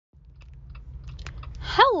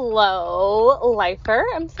Hello, Lifer.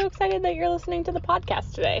 I'm so excited that you're listening to the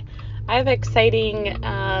podcast today. I have exciting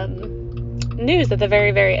news at the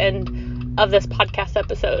very, very end of this podcast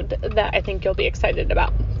episode that I think you'll be excited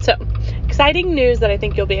about. So, exciting news that I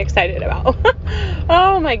think you'll be excited about.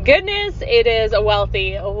 Oh my goodness, it is a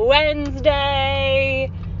Wealthy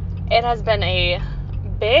Wednesday. It has been a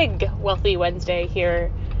big Wealthy Wednesday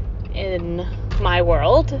here in my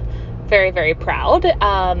world. Very, very proud.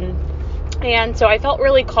 And so I felt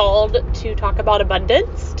really called to talk about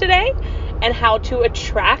abundance today and how to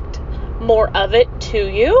attract more of it to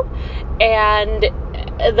you. And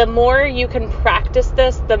the more you can practice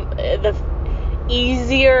this, the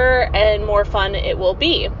easier and more fun it will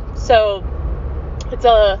be. So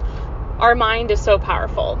our mind is so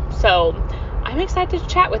powerful. So I'm excited to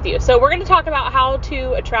chat with you. So we're going to talk about how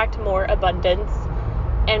to attract more abundance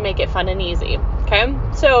and make it fun and easy. Okay.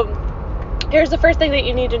 So here's the first thing that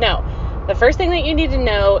you need to know. The first thing that you need to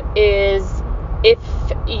know is if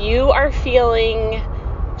you are feeling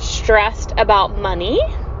stressed about money,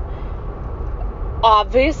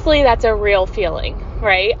 obviously that's a real feeling,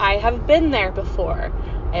 right? I have been there before.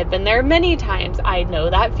 I have been there many times. I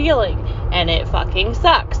know that feeling and it fucking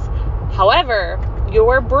sucks. However,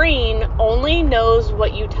 your brain only knows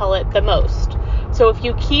what you tell it the most. So if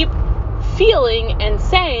you keep feeling and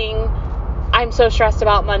saying, I'm so stressed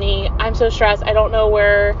about money, I'm so stressed, I don't know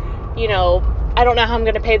where, I don't know how I'm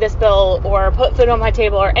going to pay this bill or put food on my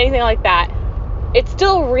table or anything like that. It's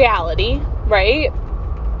still reality, right?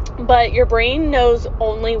 But your brain knows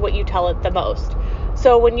only what you tell it the most.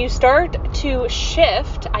 So when you start to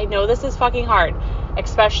shift, I know this is fucking hard,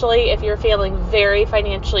 especially if you're feeling very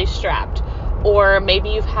financially strapped, or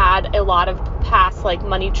maybe you've had a lot of past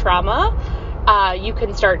money trauma. You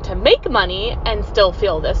can start to make money and still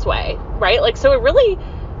feel this way, right? So it really,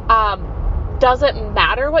 doesn't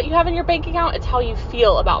matter what you have in your bank account. It's how you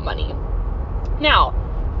feel about money.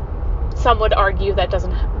 Now, some would argue that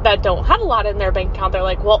don't have a lot in their bank account. They're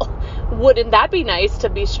like, well, wouldn't that be nice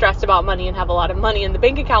to be stressed about money and have a lot of money in the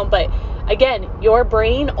bank account? But again, your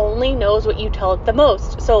brain only knows what you tell it the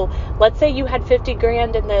most. So let's say you had 50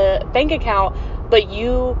 grand in the bank account, but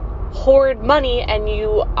you hoard money and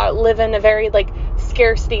you live in a very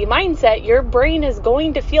scarcity mindset. Your brain is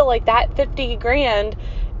going to feel like that 50 grand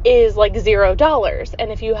is $0.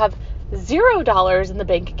 And if you have $0 in the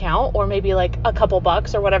bank account, or maybe a couple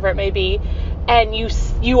bucks or whatever it may be, and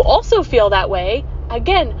you also feel that way,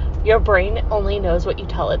 again, your brain only knows what you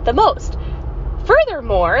tell it the most.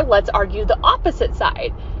 Furthermore, let's argue the opposite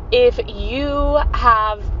side. If you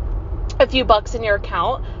have a few bucks in your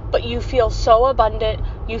account, but you feel so abundant,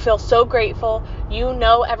 you feel so grateful, you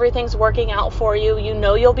know everything's working out for you, you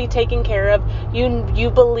know you'll be taken care of, you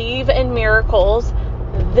believe in miracles,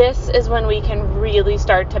 this is when we can really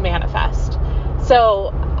start to manifest.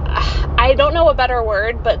 So I don't know a better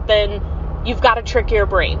word, but then you've got to trick your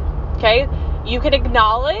brain, okay? You can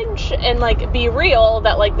acknowledge and be real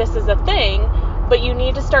that this is a thing, but you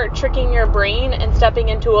need to start tricking your brain and stepping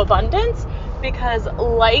into abundance, because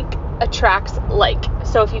like attracts like.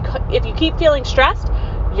 So if you keep feeling stressed,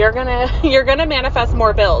 you're gonna manifest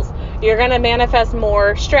more bills. You're gonna manifest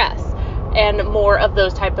more stress and more of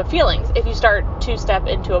those type of feelings. If you start to step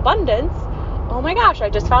into abundance, oh my gosh, I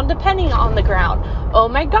just found a penny on the ground. Oh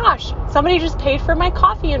my gosh, somebody just paid for my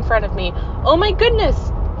coffee in front of me. Oh my goodness,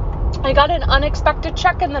 I got an unexpected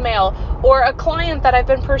check in the mail, or a client that I've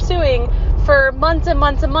been pursuing for months and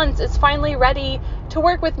months and months is finally ready to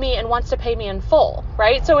work with me and wants to pay me in full,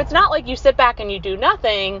 right? So it's not like you sit back and you do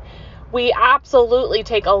nothing. We absolutely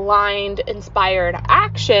take aligned, inspired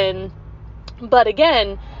action. But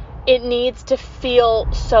again, it needs to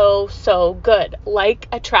feel so good. Like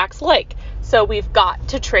attracts like. So we've got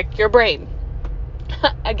to trick your brain.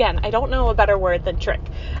 Again, I don't know a better word than trick.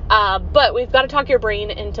 But we've got to talk your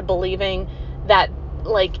brain into believing that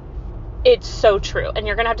it's so true. And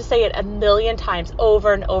you're going to have to say it a million times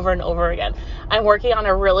over and over and over again. I'm working on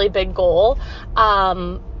a really big goal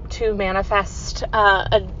to manifest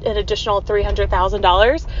an additional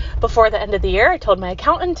 $300,000 before the end of the year. I told my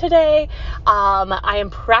accountant today. I am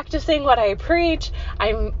practicing what I preach.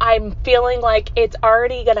 I'm feeling like it's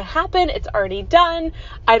already going to happen. It's already done.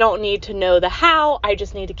 I don't need to know the how. I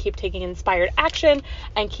just need to keep taking inspired action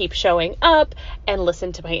and keep showing up and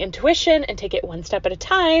listen to my intuition and take it one step at a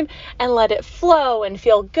time and let it flow and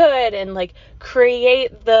feel good and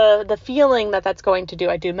create the feeling that's going to do.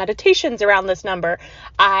 I do meditations around this number.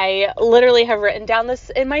 I literally have written down this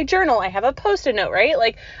in my journal. I have a Post-it note,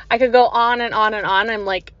 right? I could go on and on and on. I'm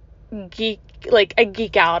I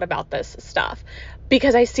geek out about this stuff.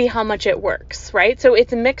 because I see how much it works, right? So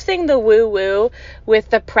it's mixing the woo-woo with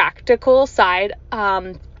the practical side,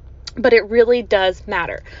 but it really does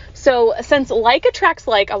matter. So since like attracts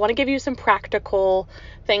like, I want to give you some practical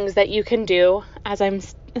things that you can do as I'm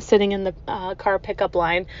sitting in the car pickup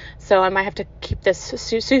line. So I might have to keep this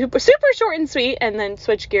super short and sweet and then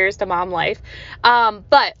switch gears to mom life.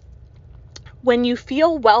 But when you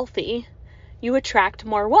feel wealthy, you attract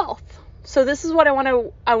more wealth. So this is what I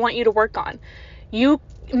want you to work on.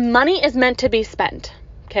 Money is meant to be spent.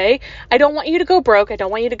 Okay. I don't want you to go broke. I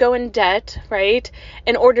don't want you to go in debt, right?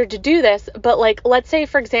 In order to do this. But like, let's say,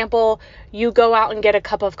 for example, you go out and get a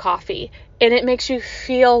cup of coffee and it makes you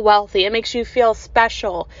feel wealthy. It makes you feel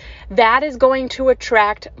special. That is going to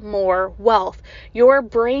attract more wealth. Your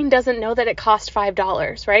brain doesn't know that it costs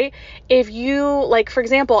 $5, right? If you, like, for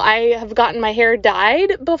example, I have gotten my hair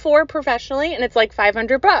dyed before professionally and it's like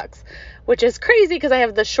 $500, which is crazy because I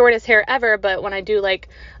have the shortest hair ever. But when I do like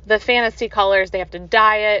the fantasy colors, they have to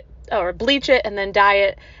dye it or bleach it and then dye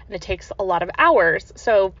it. And it takes a lot of hours.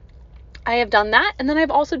 So I have done that. And then I've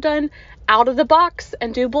also done out of the box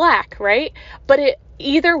and do black, right? But it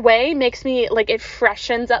either way makes me like, it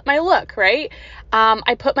freshens up my look, right?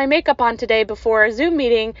 I put my makeup on today before a Zoom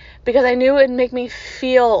meeting because I knew it would make me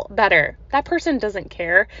feel better. That person doesn't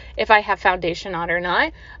care if I have foundation on or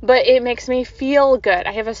not, but it makes me feel good.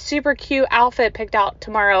 I have a super cute outfit picked out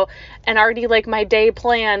tomorrow and already like my day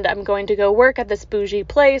planned. I'm going to go work at this bougie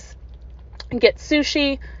place and get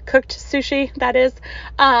sushi, cooked sushi, that is.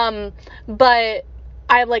 But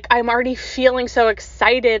I'm already feeling so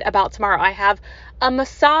excited about tomorrow. I have a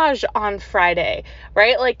massage on Friday,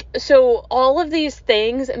 right? Like, so all of these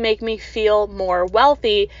things make me feel more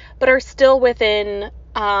wealthy, but are still within,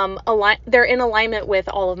 they're in alignment with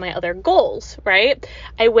all of my other goals, right?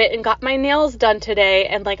 I went and got my nails done today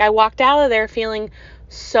and like, I walked out of there feeling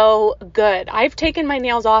so good. I've taken my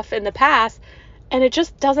nails off in the past and it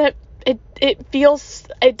just doesn't,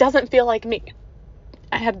 it doesn't feel like me.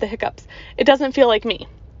 I had the hiccups. It doesn't feel like me.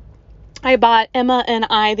 I bought Emma and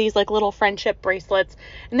I these like little friendship bracelets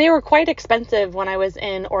and they were quite expensive when I was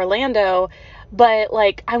in Orlando, but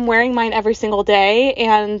like I'm wearing mine every single day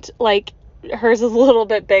and like hers is a little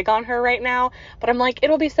bit big on her right now, but I'm like,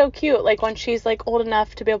 it'll be so cute. Like when she's like old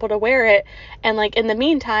enough to be able to wear it. And like in the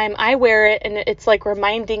meantime, I wear it and it's like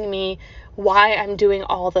reminding me why I'm doing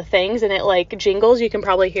all the things and it like jingles. You can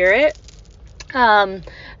probably hear it.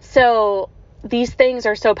 So these things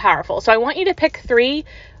are so powerful. So I want you to pick 3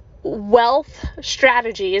 wealth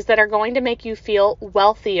strategies that are going to make you feel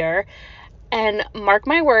wealthier, and mark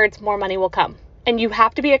my words, more money will come. And you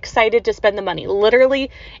have to be excited to spend the money.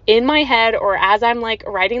 Literally in my head, or as I'm like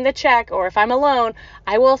writing the check, or if I'm alone,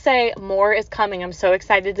 I will say more is coming. I'm so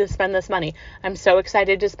excited to spend this money. I'm so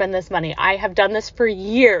excited to spend this money. I have done this for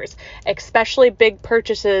years, especially big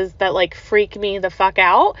purchases that like freak me the fuck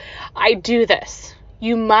out. I do this.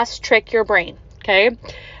 You must trick your brain. Okay.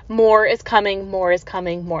 More is coming, more is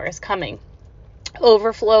coming, more is coming.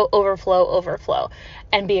 Overflow, overflow, overflow,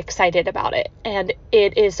 and be excited about it. And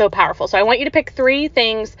it is so powerful. So I want you to pick 3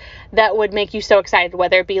 things that would make you so excited,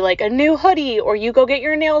 whether it be like a new hoodie, or you go get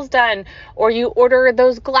your nails done, or you order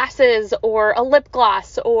those glasses, or a lip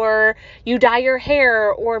gloss, or you dye your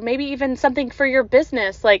hair, or maybe even something for your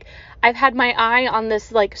business. Like I've had my eye on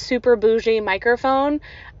this like super bougie microphone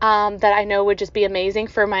that I know would just be amazing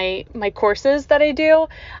for my courses that I do.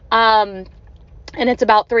 And it's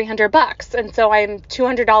about $300. And so I'm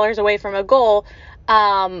 $200 away from a goal,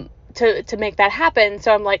 to make that happen.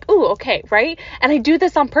 So I'm like, ooh, okay. Right. And I do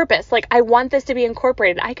this on purpose. Like I want this to be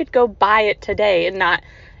incorporated. I could go buy it today and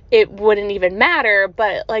it wouldn't even matter.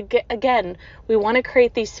 But like, again, we want to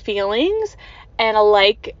create these feelings, and a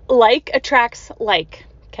like attracts like,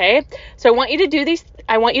 okay. So I want you to do these.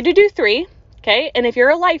 I want you to do 3. Okay. And if you're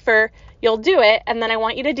a lifer, you'll do it. And then I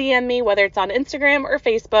want you to DM me, whether it's on Instagram or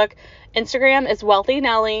Facebook. Instagram is Wealthy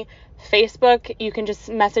Nellie. Facebook, you can just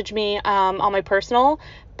message me on my personal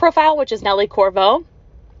profile, which is Nellie Corvo.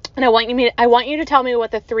 And I want you to tell me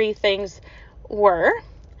what the 3 things were.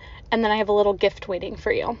 And then I have a little gift waiting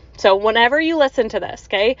for you. So whenever you listen to this,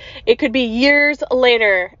 okay, it could be years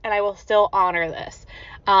later and I will still honor this.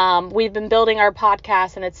 We've been building our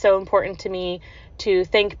podcast and it's so important to me to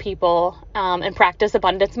thank people and practice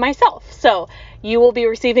abundance myself. So you will be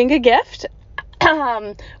receiving a gift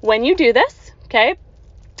when you do this, okay?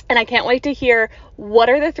 And I can't wait to hear what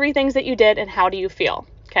are the 3 things that you did and how do you feel,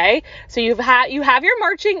 okay? So you have your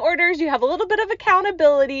marching orders, you have a little bit of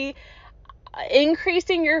accountability.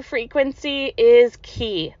 Increasing your frequency is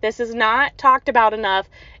key. This is not talked about enough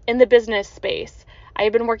in the business space. I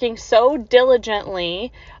have been working so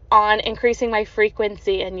diligently on increasing my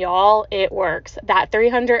frequency, and y'all, it works. That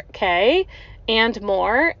 300K and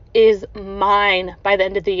more is mine by the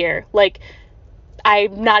end of the year. Like,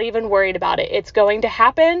 I'm not even worried about it. It's going to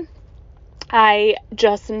happen. I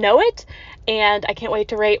just know it, and I can't wait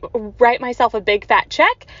to write myself a big fat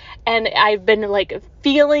check. And I've been like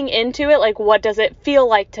feeling into it, like what does it feel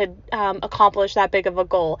like to accomplish that big of a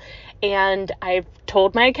goal? And I've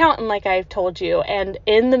told my accountant, like I've told you. And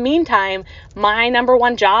in the meantime, my number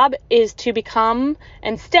one job is to become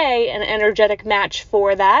and stay an energetic match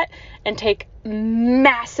for that, and take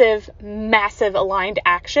massive aligned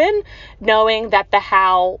action, knowing that the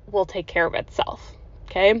how will take care of itself.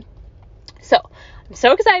 Okay. So I'm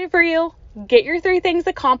so excited for you. Get your 3 things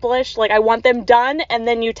accomplished. Like, I want them done, and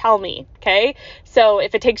then you tell me. Okay. So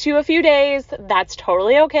if it takes you a few days, that's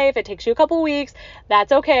totally okay. If it takes you a couple weeks,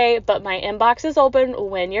 that's okay. But my inbox is open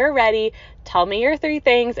when you're ready. Tell me your 3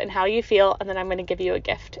 things and how you feel, and then I'm going to give you a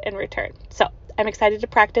gift in return. So I'm excited to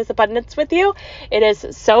practice abundance with you. It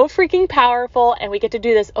is so freaking powerful, and we get to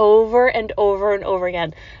do this over and over and over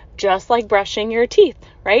again. Just like brushing your teeth,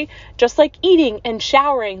 right? Just like eating and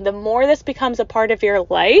showering. The more this becomes a part of your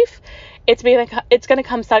life, it's going to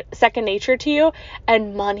come second nature to you.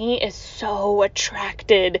 And money is so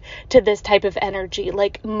attracted to this type of energy.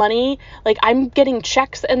 Like money, like I'm getting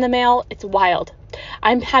checks in the mail. It's wild.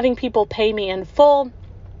 I'm having people pay me in full.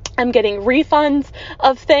 I'm getting refunds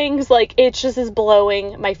of things. Like, it just is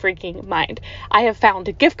blowing my freaking mind. I have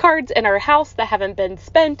found gift cards in our house that haven't been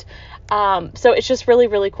spent. So it's just really,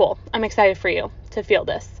 really cool. I'm excited for you to feel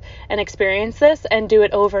this and experience this and do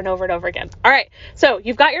it over and over and over again. All right. So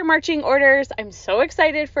you've got your marching orders. I'm so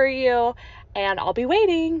excited for you, and I'll be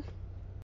waiting.